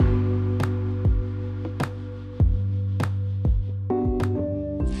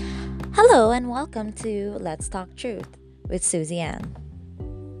Hello and welcome to Let's Talk Truth with Susie Ann.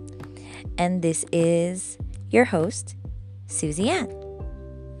 And this is your host, Susie Ann.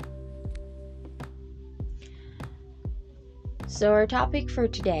 So, our topic for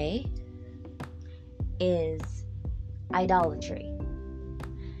today is idolatry.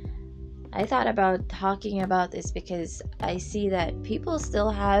 I thought about talking about this because I see that people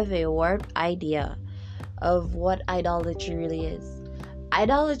still have a warped idea of what idolatry really is.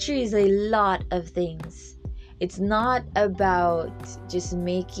 Idolatry is a lot of things. It's not about just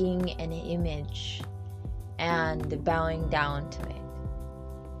making an image and bowing down to it.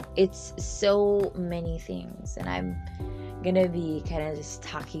 It's so many things, and I'm gonna be kind of just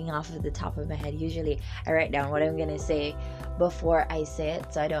talking off of the top of my head. Usually I write down what I'm gonna say before I say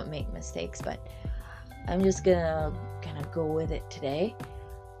it so I don't make mistakes, but I'm just gonna kind of go with it today.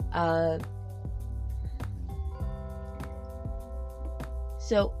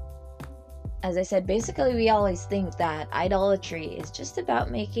 So, as I said, basically we always think that idolatry is just about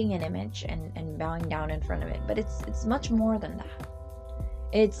making an image and bowing down in front of it, but it's much more than that.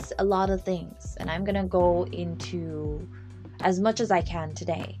 It's a lot of things, and I'm gonna go into as much as I can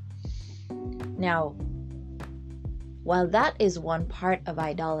today. Now, while that is one part of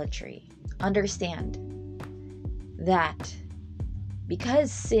idolatry, understand that because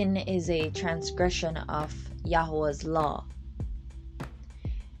sin is a transgression of Yahweh's law,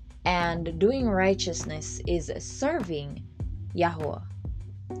 and doing righteousness is serving Yahweh.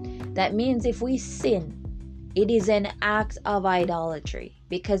 That means if we sin, it is an act of idolatry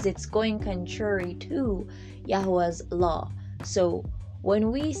because it's going contrary to Yahweh's law. So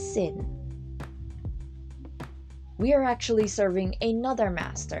when we sin, we are actually serving another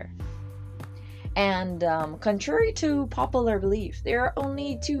master. And contrary to popular belief, there are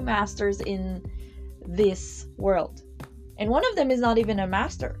only two masters in this world. And one of them is not even a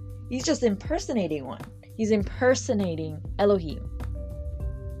master. He's just impersonating one. He's impersonating Elohim.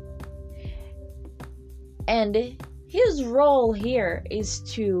 And his role here is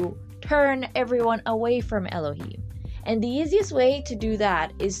to turn everyone away from Elohim. And the easiest way to do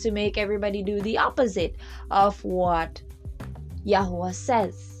that is to make everybody do the opposite of what Yahweh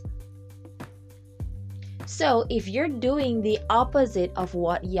says. So if you're doing the opposite of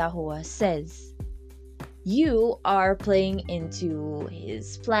what Yahweh says, you are playing into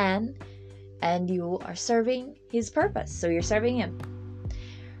his plan and you are serving his purpose. So you're serving him.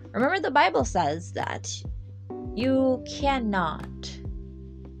 Remember, the Bible says that you cannot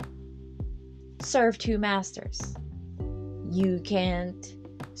serve two masters. You can't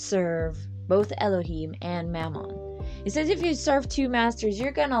serve both Elohim and Mammon. It says if you serve two masters,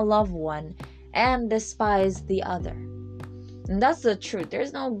 you're gonna love one and despise the other. And that's the truth.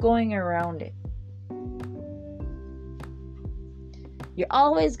 There's no going around it. You're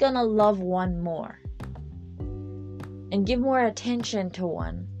always gonna love one more and give more attention to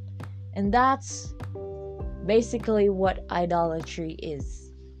one. And that's basically what idolatry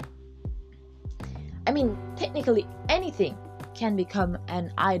is. I mean, technically anything can become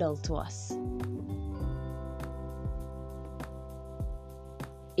an idol to us.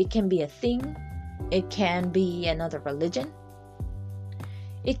 It can be a thing. It can be another religion.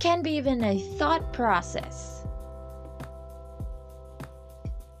 It can be even a thought process.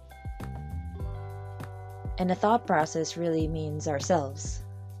 And a thought process really means ourselves.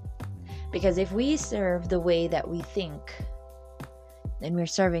 Because if we serve the way that we think, then we're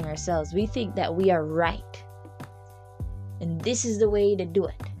serving ourselves. We think that we are right. And this is the way to do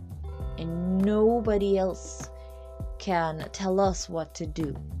it. And nobody else can tell us what to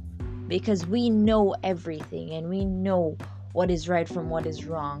do. Because we know everything and we know what is right from what is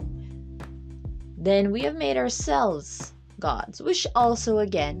wrong. Then we have made ourselves gods, which also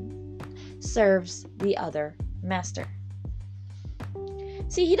again serves the other master.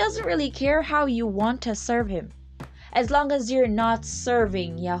 See, he doesn't really care how you want to serve him, as long as you're not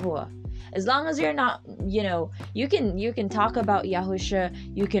serving Yahuwah. As long as you're not, you can talk about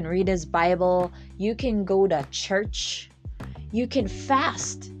Yahusha, you can read his Bible, you can go to church, you can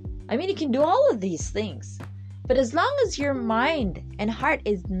fast. I mean, you can do all of these things. But as long as your mind and heart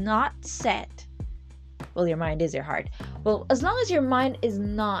is not set, well, your mind is your heart. Well, as long as your mind is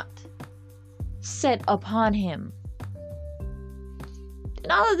not set upon him,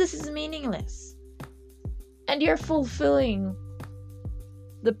 and all of this is meaningless, and you're fulfilling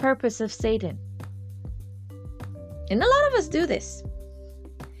the purpose of Satan. And a lot of us do this.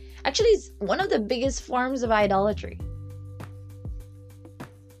 Actually, it's one of the biggest forms of idolatry.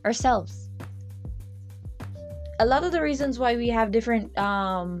 Ourselves. A lot of the reasons why we have different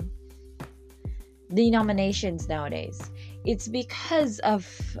denominations nowadays It's because of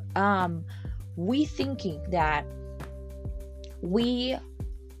we thinking that we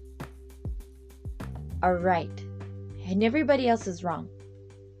are right and everybody else is wrong.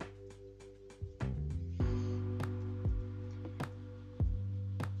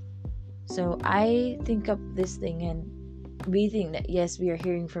 So I think of this thing, and we think that yes, we are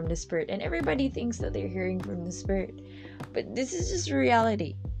hearing from the Spirit, and everybody thinks that they're hearing from the Spirit, but this is just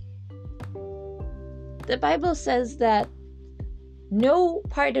reality. The Bible says that no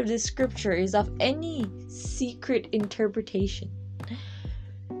part of the scripture is of any secret interpretation.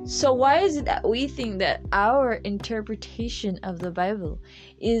 So why is it that we think that our interpretation of the Bible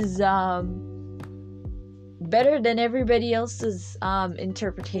is better than everybody else's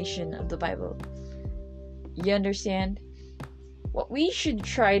interpretation of the Bible? You understand? What we should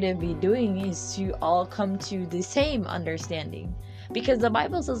try to be doing is to all come to the same understanding, because the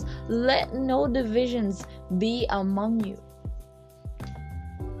Bible says, let no divisions be among you.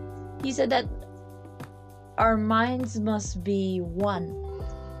 He said that our minds must be one.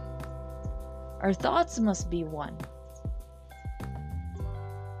 Our thoughts must be one.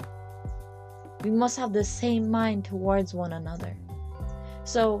 We must have the same mind towards one another.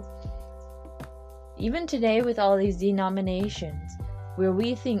 So, even today with all these denominations, where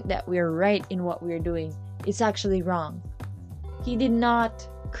we think that we're right in what we're doing, it's actually wrong. He did not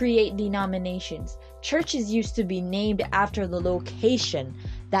create denominations. Churches used to be named after the location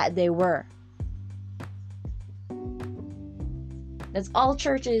that they were. That's all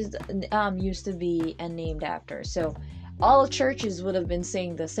churches used to be named after. So all churches would have been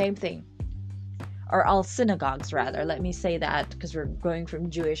saying the same thing. Or all synagogues, rather. Let me say that, because we're going from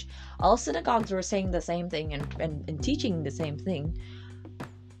Jewish. All synagogues were saying the same thing and teaching the same thing.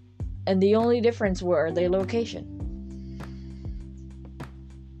 And the only difference were their location.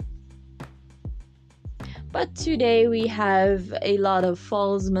 But today we have a lot of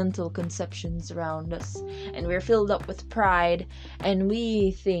false mental conceptions around us, and we're filled up with pride, and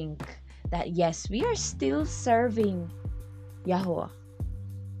we think that yes, we are still serving Yahweh.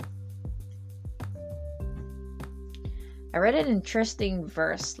 I read an interesting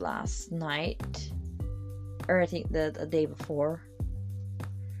verse last night, or I think the day before,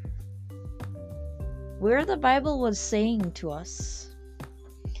 where the Bible was saying to us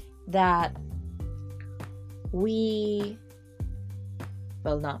that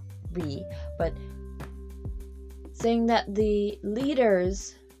not we, but saying that the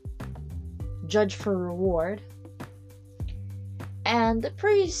leaders judge for reward, and the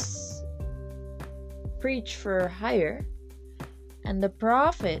priests preach for hire, and the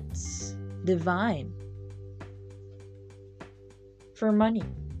prophets divine for money.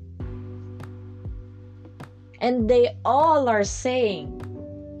 And they all are saying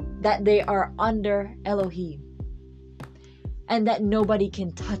that they are under Elohim and that nobody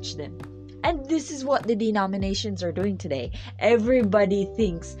can touch them. And this is what the denominations are doing today. Everybody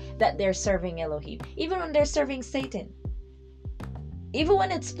thinks that they're serving Elohim, even when they're serving Satan. Even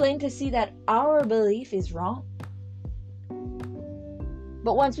when it's plain to see that our belief is wrong.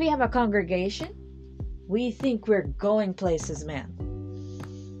 But once we have a congregation, we think we're going places, man.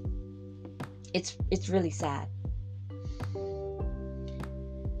 It's really sad.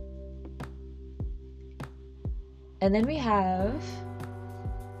 And then we have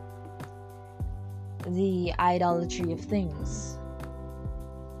the idolatry of things.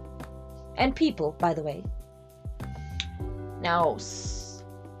 And people, by the way. Now,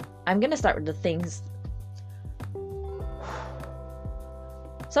 I'm going to start with the things.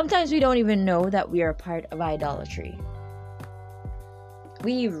 Sometimes we don't even know that we are a part of idolatry.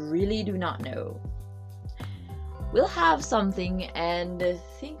 We really do not know. We'll have something and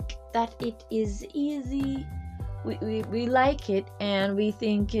think that it is easy. We like it, and we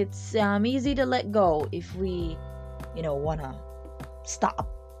think it's easy to let go if we, wanna stop.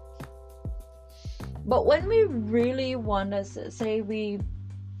 But when we really want to say we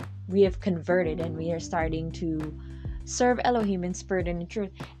have converted and we are starting to serve Elohim in spirit and in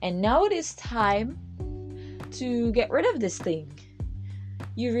truth, and now it is time to get rid of this thing,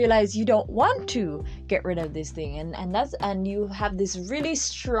 you realize you don't want to get rid of this thing, and you have this really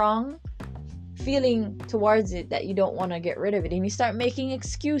strong feeling towards it that you don't want to get rid of it, and you start making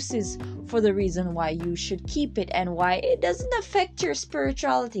excuses for the reason why you should keep it and why it doesn't affect your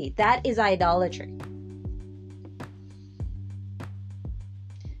spirituality. That is idolatry.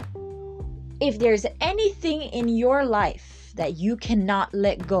 If there's anything in your life that you cannot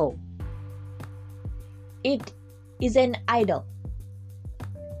let go, it is an idol.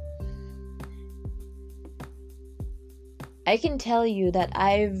 I can tell you that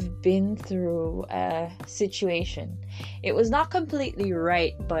I've been through a situation. It was not completely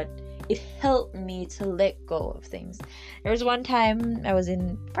right, but it helped me to let go of things. There was one time I was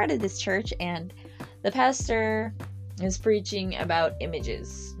in part of this church, and the pastor is preaching about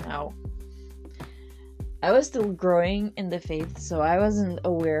images. Now, I was still growing in the faith, so I wasn't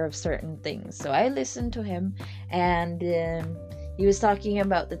aware of certain things. So I listened to him, and he was talking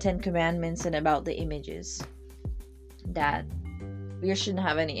about the 10 Commandments and about the images. That we shouldn't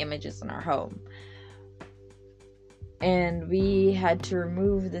have any images in our home. And we had to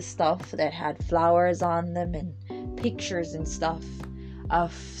remove the stuff that had flowers on them and pictures and stuff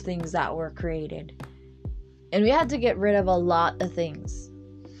of things that were created. And we had to get rid of a lot of things.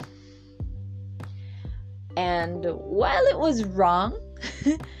 And while it was wrong,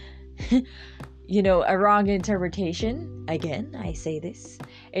 a wrong interpretation, again, I say this,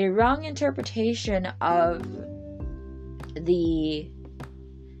 a wrong interpretation of the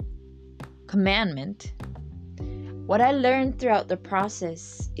commandment, what I learned throughout the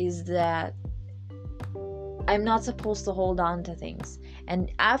process is that I'm not supposed to hold on to things. And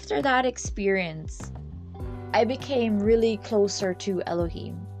after that experience, I became really closer to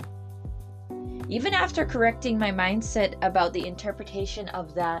Elohim. Even after correcting my mindset about the interpretation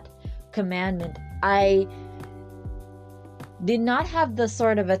of that commandment, I did not have the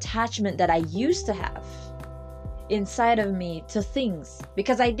sort of attachment that I used to have inside of me to things,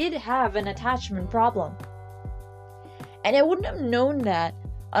 because I did have an attachment problem. And I wouldn't have known that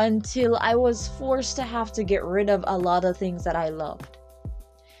until I was forced to have to get rid of a lot of things that I loved.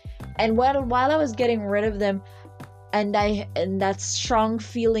 And while I was getting rid of them, and that strong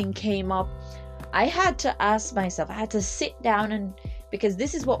feeling came up, I had to ask myself, I had to sit down, and because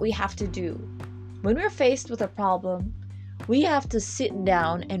this is what we have to do. When we're faced with a problem, we have to sit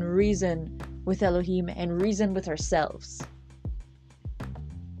down and reason with Elohim and reason with ourselves.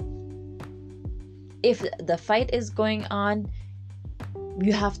 If the fight is going on,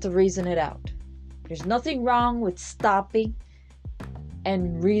 you have to reason it out. There's nothing wrong with stopping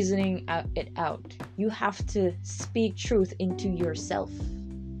and reasoning it out. You have to speak truth into yourself.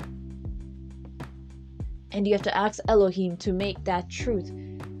 And you have to ask Elohim to make that truth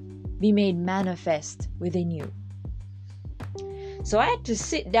be made manifest within you. So I had to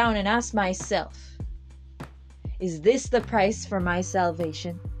sit down and ask myself, is this the price for my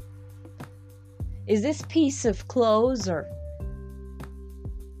salvation? Is this piece of clothes, or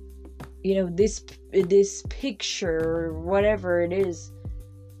this picture, or whatever it is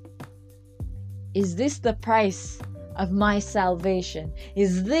this the price of my salvation?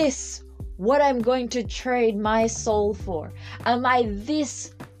 Is this what I'm going to trade my soul for? Am I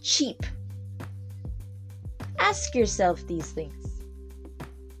this cheap? Ask yourself these things.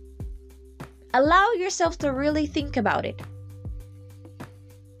 Allow yourself to really think about it.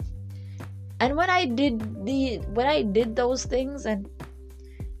 And when I did those things and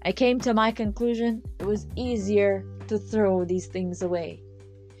I came to my conclusion, it was easier to throw these things away.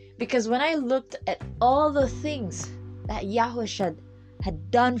 Because when I looked at all the things that Yahushua had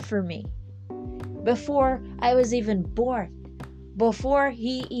done for me before I was even born, before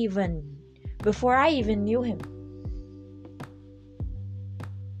I even knew him,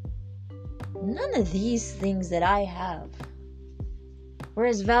 none of these things that I have were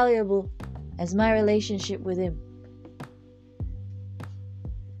as valuable as my relationship with him.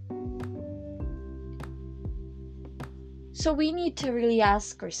 So we need to really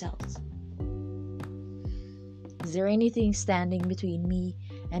ask ourselves, is there anything standing between me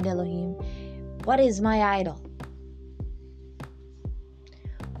and Elohim? What is my idol?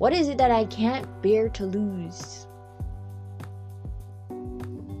 What is it that I can't bear to lose?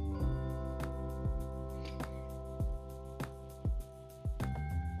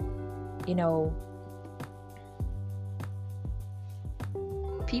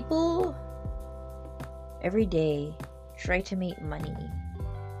 People every day try to make money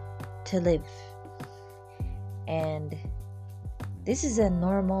to live. And this is a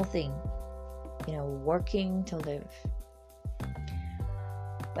normal thing, working to live.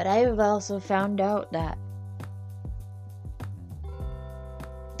 But I have also found out that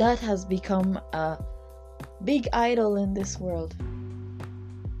has become a big idol in this world.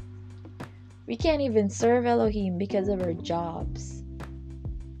 We can't even serve Elohim because of our jobs.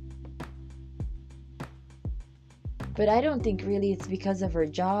 But I don't think really it's because of our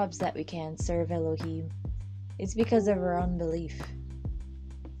jobs that we can't serve Elohim. It's because of our unbelief.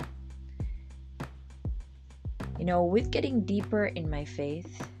 With getting deeper in my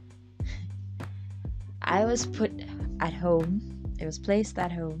faith, I was put at home. I was placed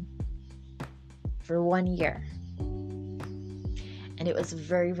at home for 1 year. And it was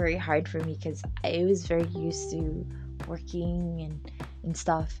very, very hard for me because I was very used to working and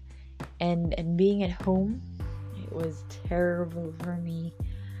stuff. And being at home, it was terrible for me.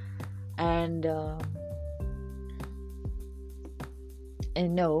 And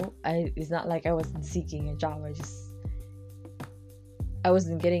no, it's not like I wasn't seeking a job. I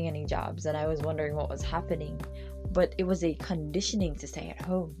wasn't getting any jobs, and I was wondering what was happening. But it was a conditioning to stay at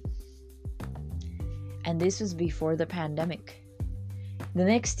home. And this was before the pandemic. The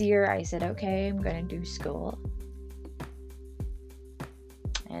next year, I said, okay, I'm gonna do school.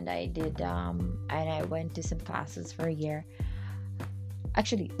 And I did, and I went to some classes for a year.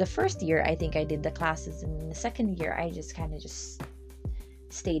 Actually, the first year, I think I did the classes. And the second year, I just kind of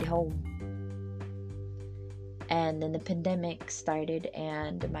stayed home. And then the pandemic started,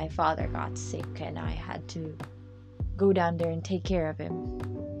 and my father got sick, and I had to go down there and take care of him.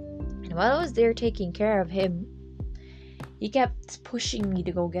 And while I was there taking care of him, he kept pushing me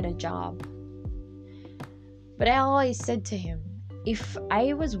to go get a job. But I always said to him, if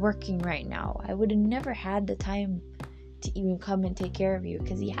I was working right now, I would have never had the time to even come and take care of you,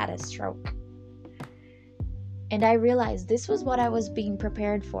 because he had a stroke. And I realized this was what I was being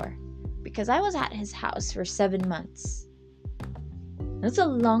prepared for, because I was at his house for 7 months. That's a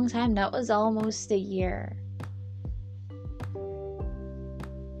long time. That was almost a year.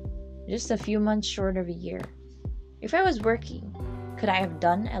 Just a few months short of a year. If I was working, could I have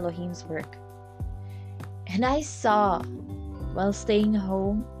done Elohim's work? And I saw, while staying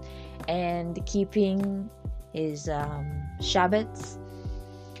home and keeping his Shabbats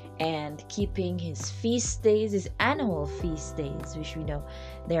and keeping his feast days, his annual feast days, which we know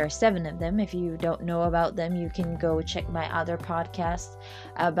there are 7 of them. If you don't know about them, you can go check my other podcast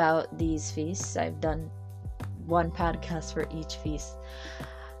about these feasts. I've done one podcast for each feast.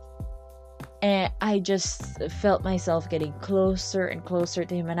 And I just felt myself getting closer and closer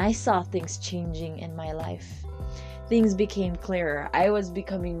to him, and I saw things changing in my life. Things became clearer. I was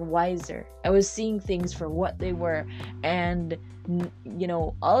becoming wiser. I was seeing things for what they were. And,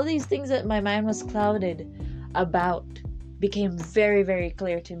 all these things that my mind was clouded about became very, very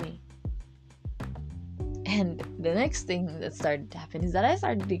clear to me. And the next thing that started to happen is that I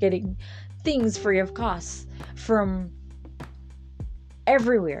started getting things free of cost from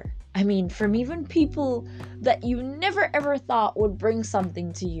everywhere. I mean, from even people that you never ever thought would bring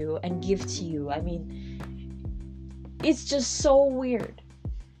something to you and give to you. I mean, it's just so weird.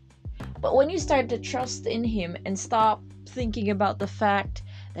 But when you start to trust in him and stop thinking about the fact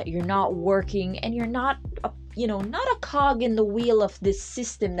that you're not working and you're not a cog in the wheel of this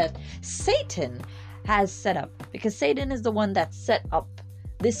system that Satan has set up, because Satan is the one that set up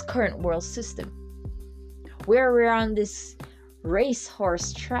this current world system, where we're on this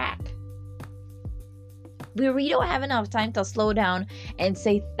racehorse track. We really don't have enough time to slow down and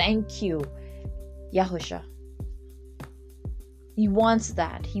say thank you, Yahusha. He wants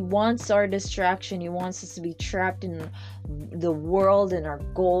that. He wants our distraction. He wants us to be trapped in the world and our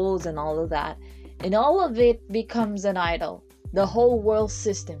goals and all of that. And all of it becomes an idol. The whole world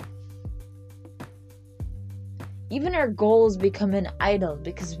system. Even our goals become an idol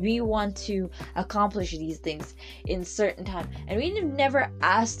because we want to accomplish these things in certain time. And we've never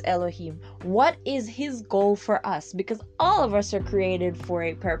asked Elohim, what is his goal for us? Because all of us are created for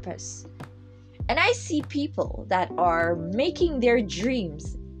a purpose. And I see people that are making their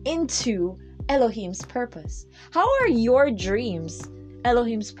dreams into Elohim's purpose. How are your dreams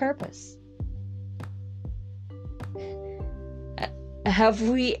Elohim's purpose? Have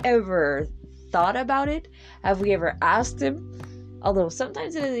we ever thought about it? Have we ever asked him? Although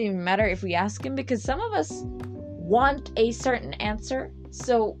sometimes it doesn't even matter if we ask him, because some of us want a certain answer,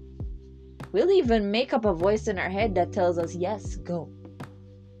 so we'll even make up a voice in our head that tells us, yes, go.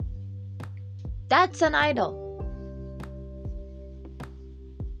 That's an idol.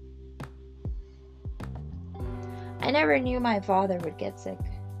 I never knew my father would get sick.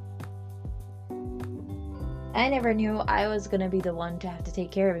 I never knew I was going to be the one to have to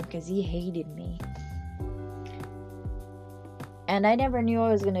take care of him because he hated me. And I never knew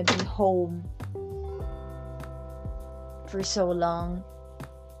I was going to be home for so long.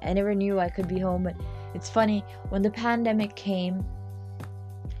 I never knew I could be home. But it's funny, when the pandemic came,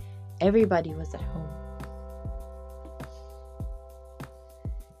 everybody was at home.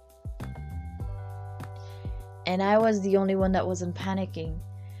 And I was the only one that wasn't panicking.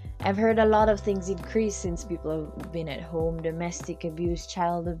 I've heard a lot of things increase since people have been at home. Domestic abuse,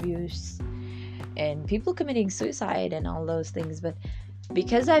 child abuse, and people committing suicide and all those things. But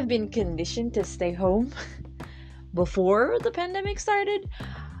because I've been conditioned to stay home before the pandemic started,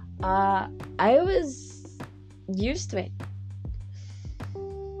 I was used to it.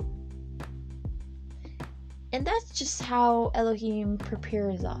 And that's just how Elohim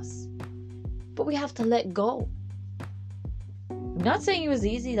prepares us. But we have to let go. I'm not saying it was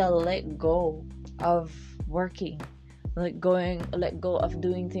easy to let go of working, let go of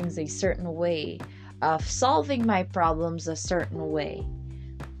doing things a certain way, of solving my problems a certain way.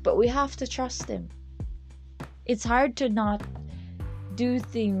 But we have to trust Him. It's hard to not do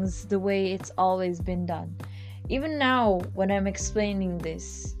things the way it's always been done. Even now, when I'm explaining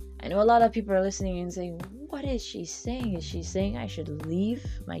this, I know a lot of people are listening and saying, what is she saying? Is she saying I should leave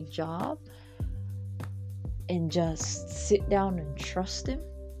my job and just sit down and trust Him?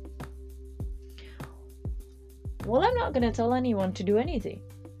 Well, I'm not going to tell anyone to do anything.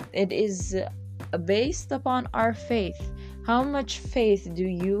 It is based upon our faith. How much faith do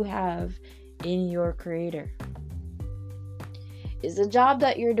you have in your Creator? Is the job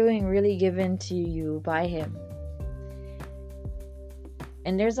that you're doing really given to you by Him?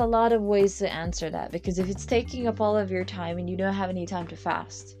 And there's a lot of ways to answer that, because if it's taking up all of your time and you don't have any time to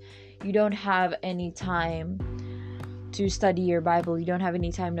fast, you don't have any time to study your Bible, you don't have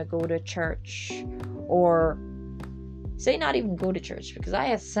any time to go to church, or say not even go to church, because I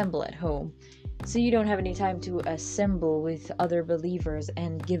assemble at home, so you don't have any time to assemble with other believers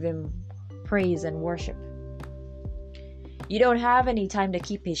and give Him praise and worship. You don't have any time to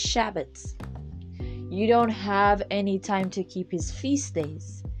keep His Shabbats. You don't have any time to keep His feast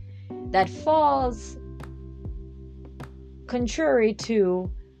days. That falls contrary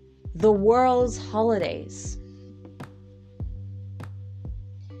to the world's holidays.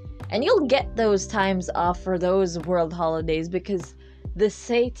 And you'll get those times off for those world holidays because the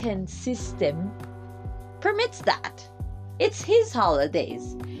Satan system permits that. It's his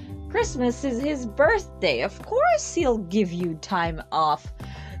holidays. Christmas is his birthday. Of course he'll give you time off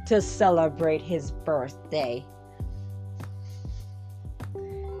to celebrate his birthday.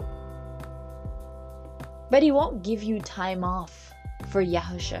 But he won't give you time off for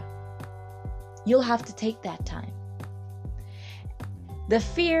Yahusha. You'll have to take that time. The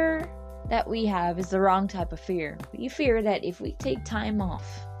fear that we have is the wrong type of fear. We fear that if we take time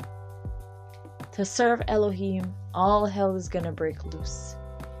off to serve Elohim, all hell is gonna break loose.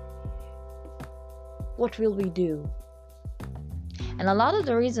 What will we do? And a lot of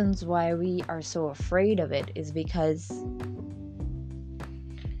the reasons why we are so afraid of it is because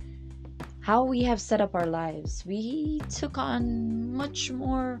how we have set up our lives. We took on much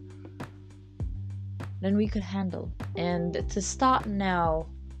more than we could handle. And to stop now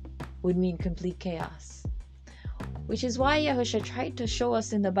would mean complete chaos. Which is why Yahusha tried to show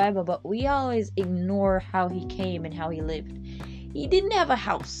us in the Bible, but we always ignore how He came and how He lived. He didn't have a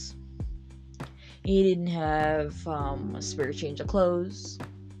house. He didn't have a spare change of clothes.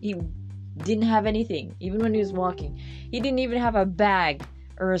 He didn't have anything, even when he was walking. He didn't even have a bag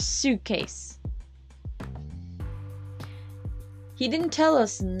or a suitcase. He didn't tell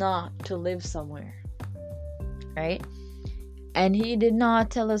us not to live somewhere, right? And He did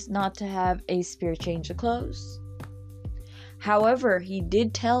not tell us not to have a spare change of clothes. However, He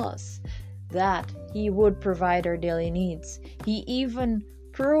did tell us that He would provide our daily needs. He even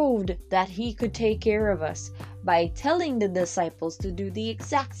proved that He could take care of us by telling the disciples to do the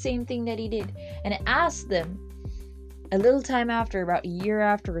exact same thing that He did, and asked them a little time after, about a year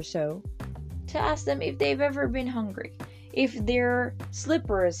after or so, to ask them if they've ever been hungry, if their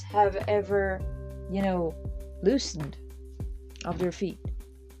slippers have ever, loosened of their feet.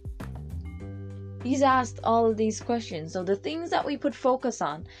 He's asked all of these questions. So the things that we put focus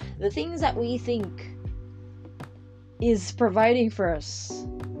on, the things that we think is providing for us,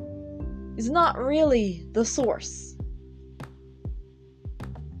 is not really the source.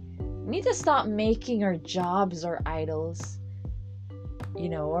 We need to stop making our jobs our idols,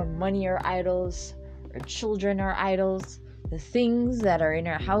 our money our idols, our children our idols, the things that are in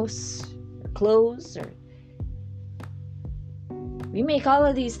our house, our clothes, we make all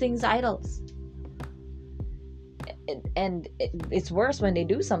of these things idols. And it's worse when they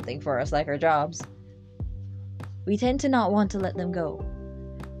do something for us, like our jobs. We tend to not want to let them go.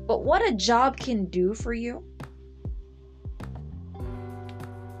 But what a job can do for you,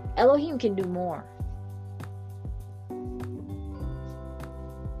 Elohim can do more.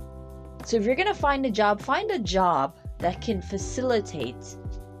 So if you're going to find a job that can facilitate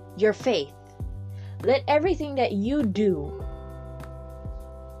your faith. Let everything that you do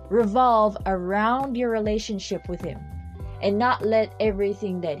revolve around your relationship with Him, and not let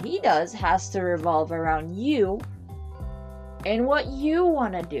everything that He does has to revolve around you and what you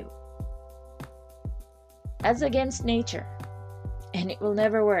want to do. That's against nature, and it will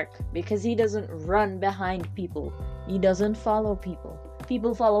never work, because He doesn't run behind people. He doesn't follow people.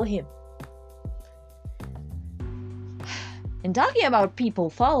 People follow Him. And talking about people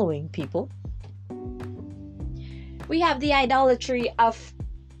following people, we have the idolatry of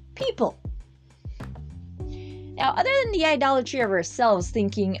people. Now, other than the idolatry of ourselves,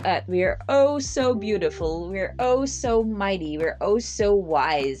 thinking we're oh so beautiful, we're oh so mighty, we're oh so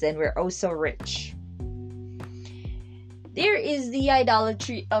wise, and we're oh so rich, there is the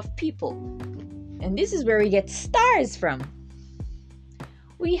idolatry of people. And this is where we get stars from.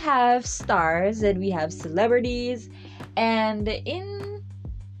 We have stars and we have celebrities, and in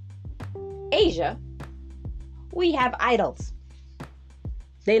Asia, we have idols.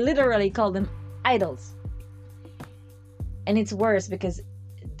 They literally call them idols. And it's worse because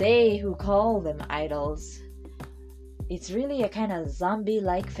they who call them idols, it's really a kind of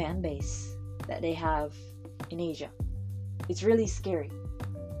zombie-like fan base that they have in Asia. It's really scary.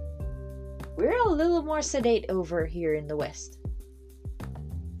 We're a little more sedate over here in the West.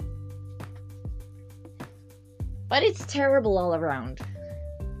 But it's terrible all around.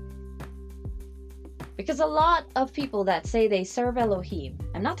 Because a lot of people that say they serve Elohim,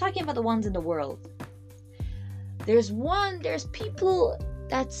 I'm not talking about the ones in the world. There's people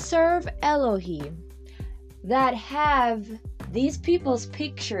that serve Elohim that have these people's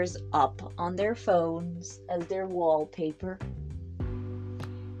pictures up on their phones as their wallpaper.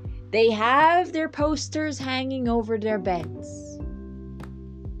 They have their posters hanging over their beds.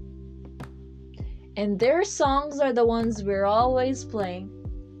 And their songs are the ones we're always playing.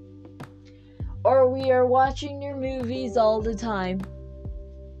 Or we are watching their movies all the time.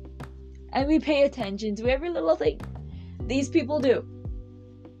 And we pay attention to every little thing these people do.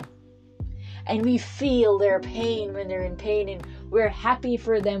 And we feel their pain when they're in pain, and we're happy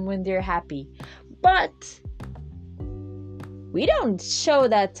for them when they're happy. But we don't show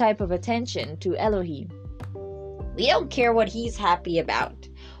that type of attention to Elohim. We don't care what he's happy about.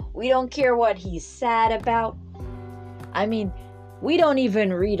 We don't care what he's sad about. I mean, we don't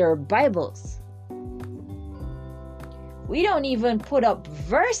even read our Bibles. We don't even put up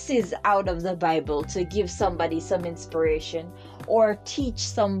verses out of the Bible to give somebody some inspiration or teach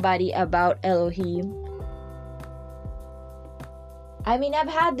somebody about Elohim. I mean, I've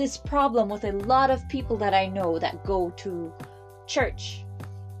had this problem with a lot of people that I know that go to church.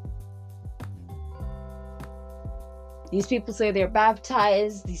 These people say they're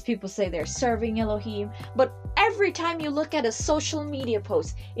baptized. These people say they're serving Elohim. But every time you look at a social media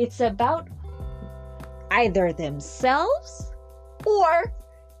post, it's about either themselves or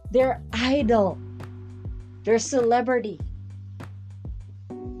their idol, their celebrity.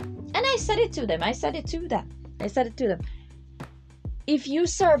 And I said it to them. If you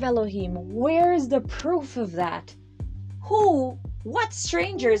serve Elohim, where is the proof of that? What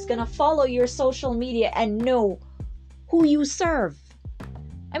stranger is gonna follow your social media and know who you serve?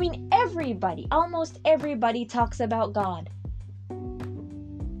 I mean, almost everybody talks about God.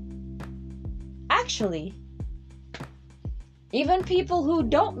 Actually, even people who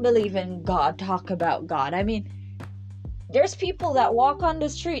don't believe in God talk about God. I mean, there's people that walk on the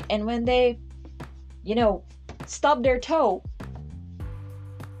street and when they, stub their toe,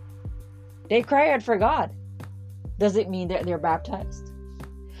 they cry out for God. Does it mean that they're baptized?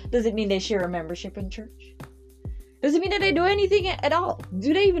 Does it mean they share a membership in church? Does it mean that they do anything at all?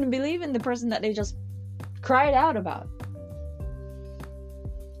 Do they even believe in the person that they just cried out about?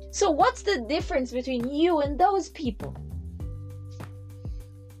 So what's the difference between you and those people?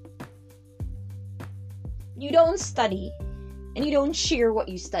 You don't study, and you don't share what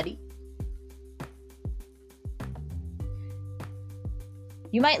you study.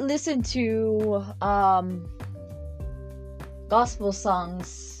 You might listen to gospel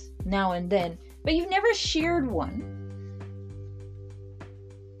songs now and then, but you've never shared one.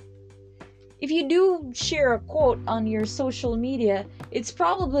 If you do share a quote on your social media, it's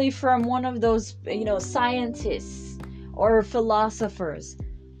probably from one of those, scientists or philosophers.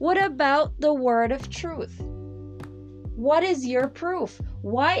 What about the word of truth? What is your proof?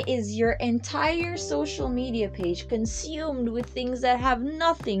 Why is your entire social media page consumed with things that have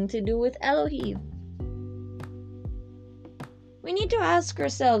nothing to do with Elohim? We need to ask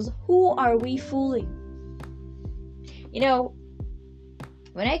ourselves, who are we fooling?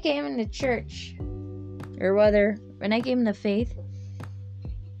 When I came into church, or rather, when I came into faith,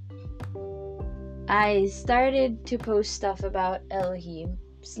 I started to post stuff about Elohim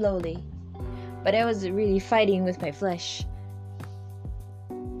slowly, but I was really fighting with my flesh,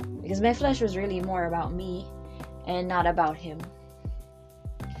 because my flesh was really more about me and not about him.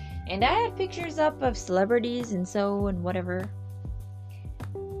 And I had pictures up of celebrities and whatever,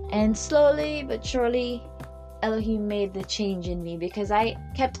 and slowly but surely Elohim made the change in me, because I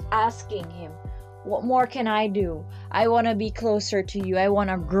kept asking him, What more can I do? I want to be closer to you. I want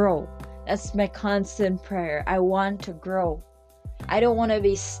to grow. That's my constant prayer. I want to grow. I don't want to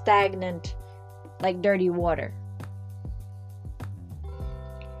be stagnant like dirty water.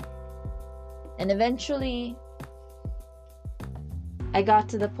 And eventually, I got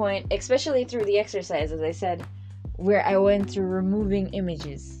to the point, especially through the exercise, as I said, where I went through removing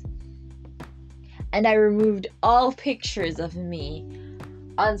images. And I removed all pictures of me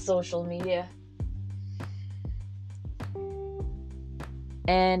on social media.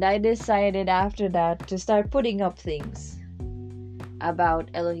 And I decided after that to start putting up things about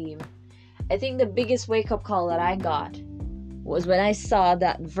Elohim. I think the biggest wake-up call that I got was when I saw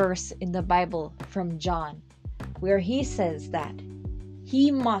that verse in the Bible from John, where he says that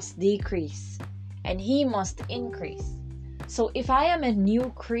he must decrease and he must increase. So if I am a new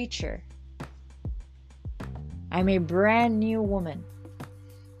creature, I'm a brand new woman,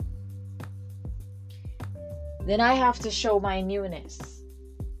 then I have to show my newness.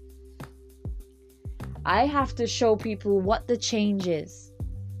 I have to show people what the change is.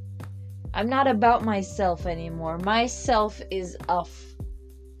 I'm not about myself anymore. Myself is of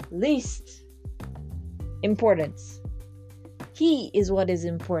least importance. He is what is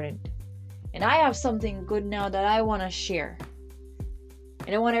important. And I have something good now that I want to share.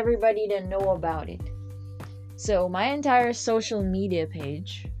 And I want everybody to know about it. So my entire social media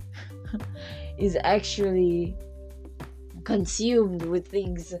page is actually consumed with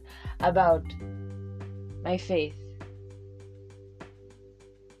things about my faith.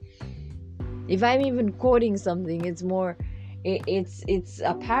 If I'm even quoting something, it's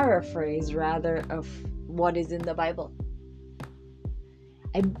a paraphrase rather of what is in the Bible.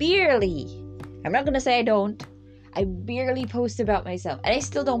 I'm not gonna say I don't. I barely post about myself, and I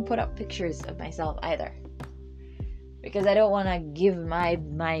still don't put up pictures of myself either, because I don't want to give my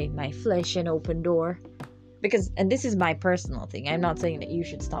flesh an open door. And this is my personal thing. I'm not saying that you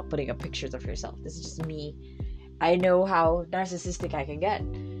should stop putting up pictures of yourself. This is just me. I know how narcissistic I can get,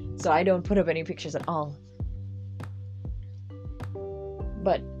 so I don't put up any pictures at all.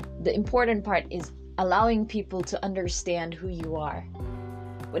 But the important part is allowing people to understand who you are.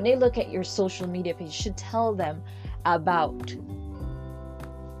 When they look at your social media page, you should tell them about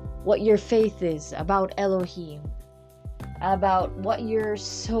what your faith is, about Elohim, about what you're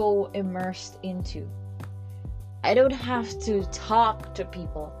so immersed into. I don't have to talk to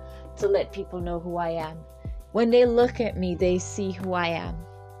people to let people know who I am. When they look at me, they see who I am.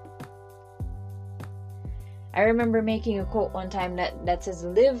 I remember making a quote one time that says,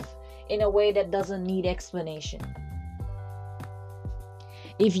 live in a way that doesn't need explanation.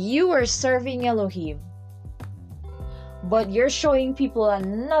 If you are serving Elohim, but you're showing people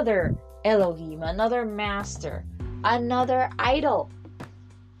another Elohim, another master, another idol,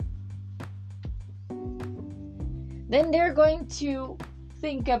 then they're going to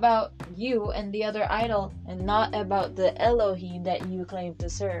think about you and the other idol and not about the Elohim that you claim to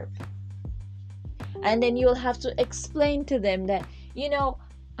serve. And then you'll have to explain to them that,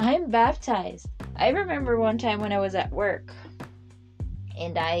 I'm baptized. I remember one time when I was at work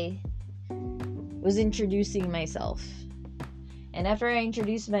and I was introducing myself. And after I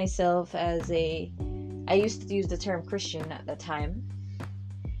introduced myself I used to use the term Christian at the time,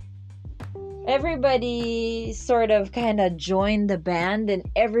 everybody sort of kind of joined the band and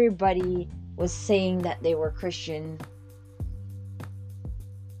everybody was saying that they were Christian.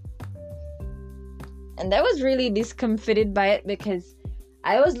 And I was really discomfited by it because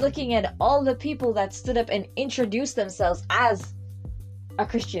I was looking at all the people that stood up and introduced themselves as a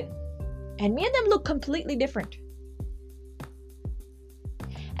Christian. And me and them looked completely different.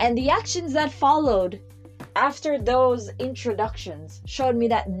 And the actions that followed after those introductions showed me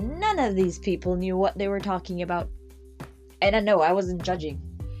that none of these people knew what they were talking about. And I wasn't judging.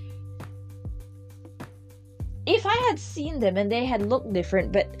 If I had seen them and they had looked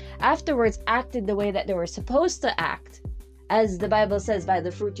different, but afterwards acted the way that they were supposed to act, as the Bible says, by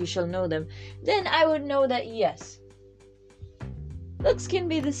the fruit you shall know them, then I would know that yes, looks can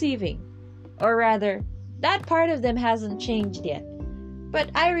be deceiving. Or rather, that part of them hasn't changed yet. But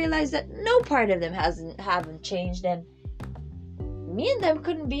I realized that no part of them haven't changed, and me and them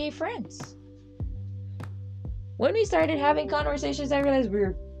couldn't be friends. When we started having conversations, I realized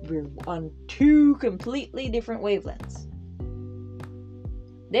we're on two completely different wavelengths.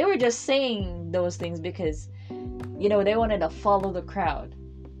 They were just saying those things because, they wanted to follow the crowd.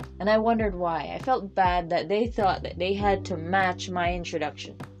 And I wondered why. I felt bad that they thought that they had to match my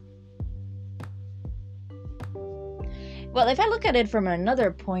introduction. Well, if I look at it from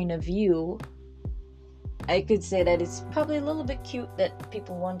another point of view, I could say that it's probably a little bit cute that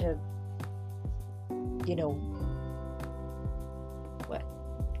people want to you know, what?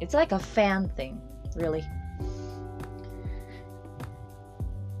 It's like a fan thing, really.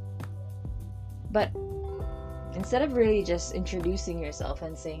 But instead of really just introducing yourself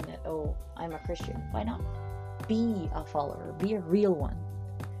and saying that, oh, I'm a Christian, why not be a follower? Be a real one.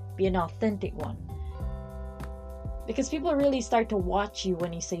 Be an authentic one. Because people really start to watch you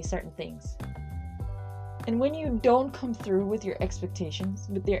when you say certain things. And when you don't come through with their expectations,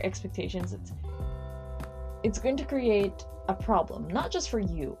 it's going to create a problem, not just for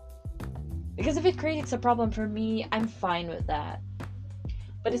you. Because if it creates a problem for me, I'm fine with that.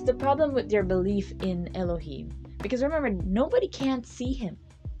 But it's the problem with your belief in Elohim. Because remember, nobody can't see him.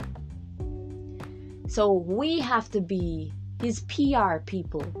 So we have to be his PR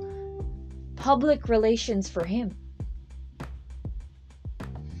people, public relations for him.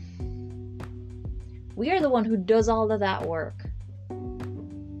 We are the one who does all of that work.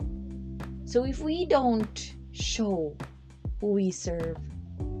 So if we don't show who we serve,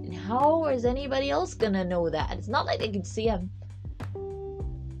 and how is anybody else gonna know that? It's not like they can see him.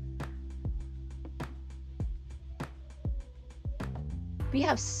 We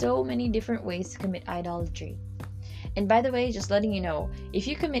have so many different ways to commit idolatry. And by the way, just letting you know, if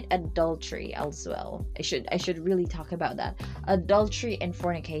you commit adultery as well, I should really talk about that. Adultery and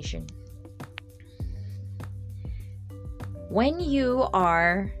fornication. When you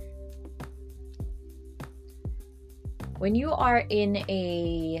are in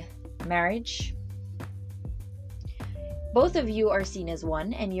a marriage, both of you are seen as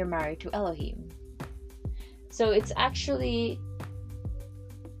one and you're married to Elohim. So it's actually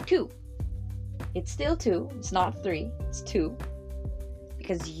 2. It's still 2. It's not 3. It's 2.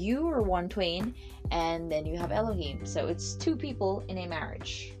 Because you are one twain and then you have Elohim. So it's 2 people in a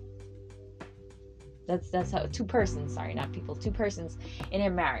marriage. That's how 2 persons, sorry, not people, 2 persons in a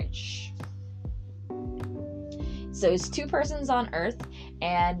marriage. So it's 2 persons on earth,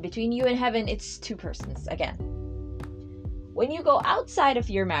 and between you and heaven, it's 2 persons again. When you go outside of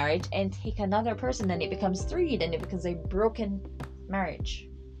your marriage and take another person, then it becomes 3, then it becomes a broken marriage.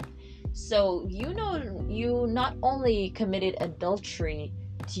 So you not only committed adultery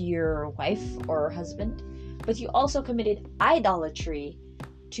to your wife or husband, but you also committed idolatry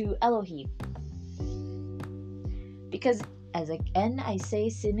to Elohim. Because, as again I say,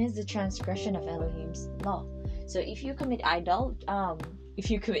 sin is the transgression of Elohim's law. So if you commit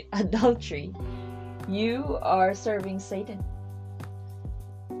adultery, you are serving Satan.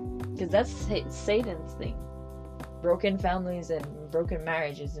 Because that's Satan's thing. Broken families and broken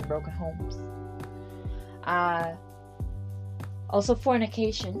marriages and broken homes. Also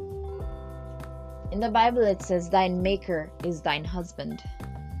fornication. In the Bible it says, thine maker is thine husband.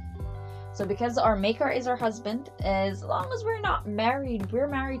 So because our maker is our husband, as long as we're not married, we're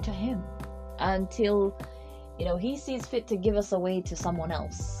married to him until, he sees fit to give us away to someone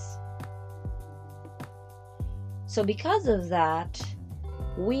else. So because of that,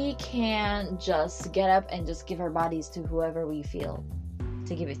 we can't just get up and just give our bodies to whoever we feel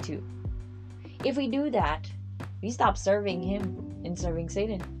to give it to. If we do that, we stop serving him and serving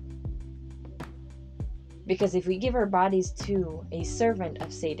Satan. Because if we give our bodies to a servant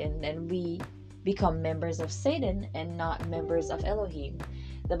of Satan, then we become members of Satan and not members of Elohim.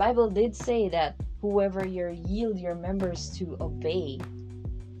 The Bible did say that whoever you yield your members to obey,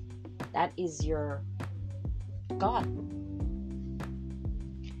 that is your God.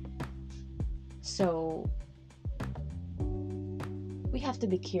 So we have to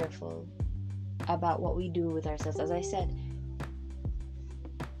be careful about what we do with ourselves. As I said,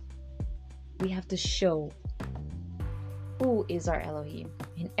 we have to show who is our Elohim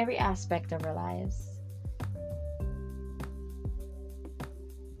in every aspect of our lives.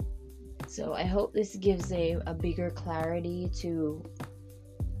 So I hope this gives a bigger clarity to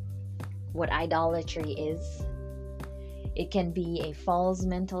what idolatry is. It can be a false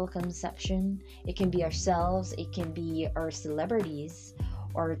mental conception. It can be ourselves. It can be our celebrities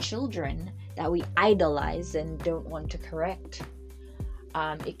or children that we idolize and don't want to correct.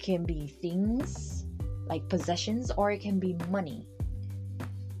 It can be things like possessions, or it can be money.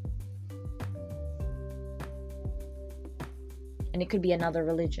 And it could be another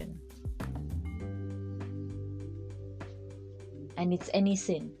religion. And it's any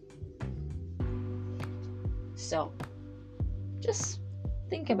sin. So, just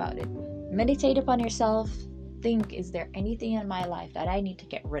think about it. Meditate upon yourself. Think, is there anything in my life that I need to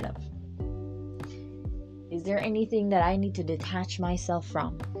get rid of? Is there anything that I need to detach myself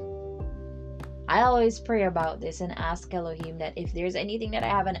from? I always pray about this and ask Elohim that if there's anything that I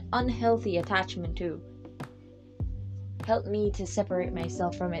have an unhealthy attachment to, Help me to separate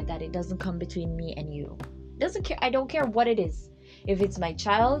myself from it, that it doesn't come between me and you. Doesn't care. I don't care what it is. If it's my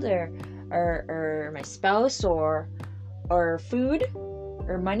child or my spouse or food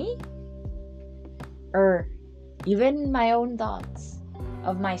or money or even my own thoughts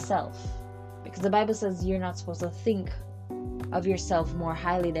of myself. Because the Bible says you're not supposed to think of yourself more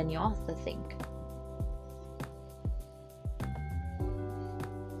highly than you ought to think.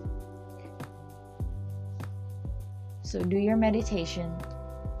 So do your meditation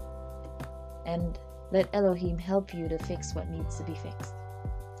and let Elohim help you to fix what needs to be fixed.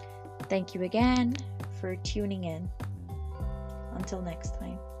 Thank you again for tuning in. Until next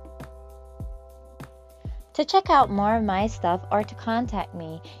time. To check out more of my stuff or to contact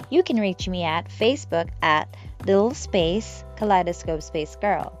me, you can reach me at Facebook at little space kaleidoscope space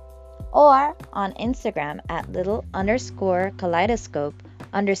girl, or on Instagram at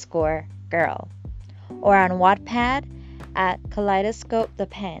little_kaleidoscope_girl, or on Wattpad at Kaleidoscope the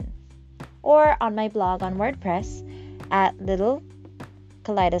Pen, or on my blog on WordPress at Little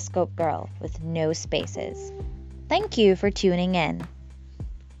Kaleidoscope Girl with no spaces. Thank you for tuning in.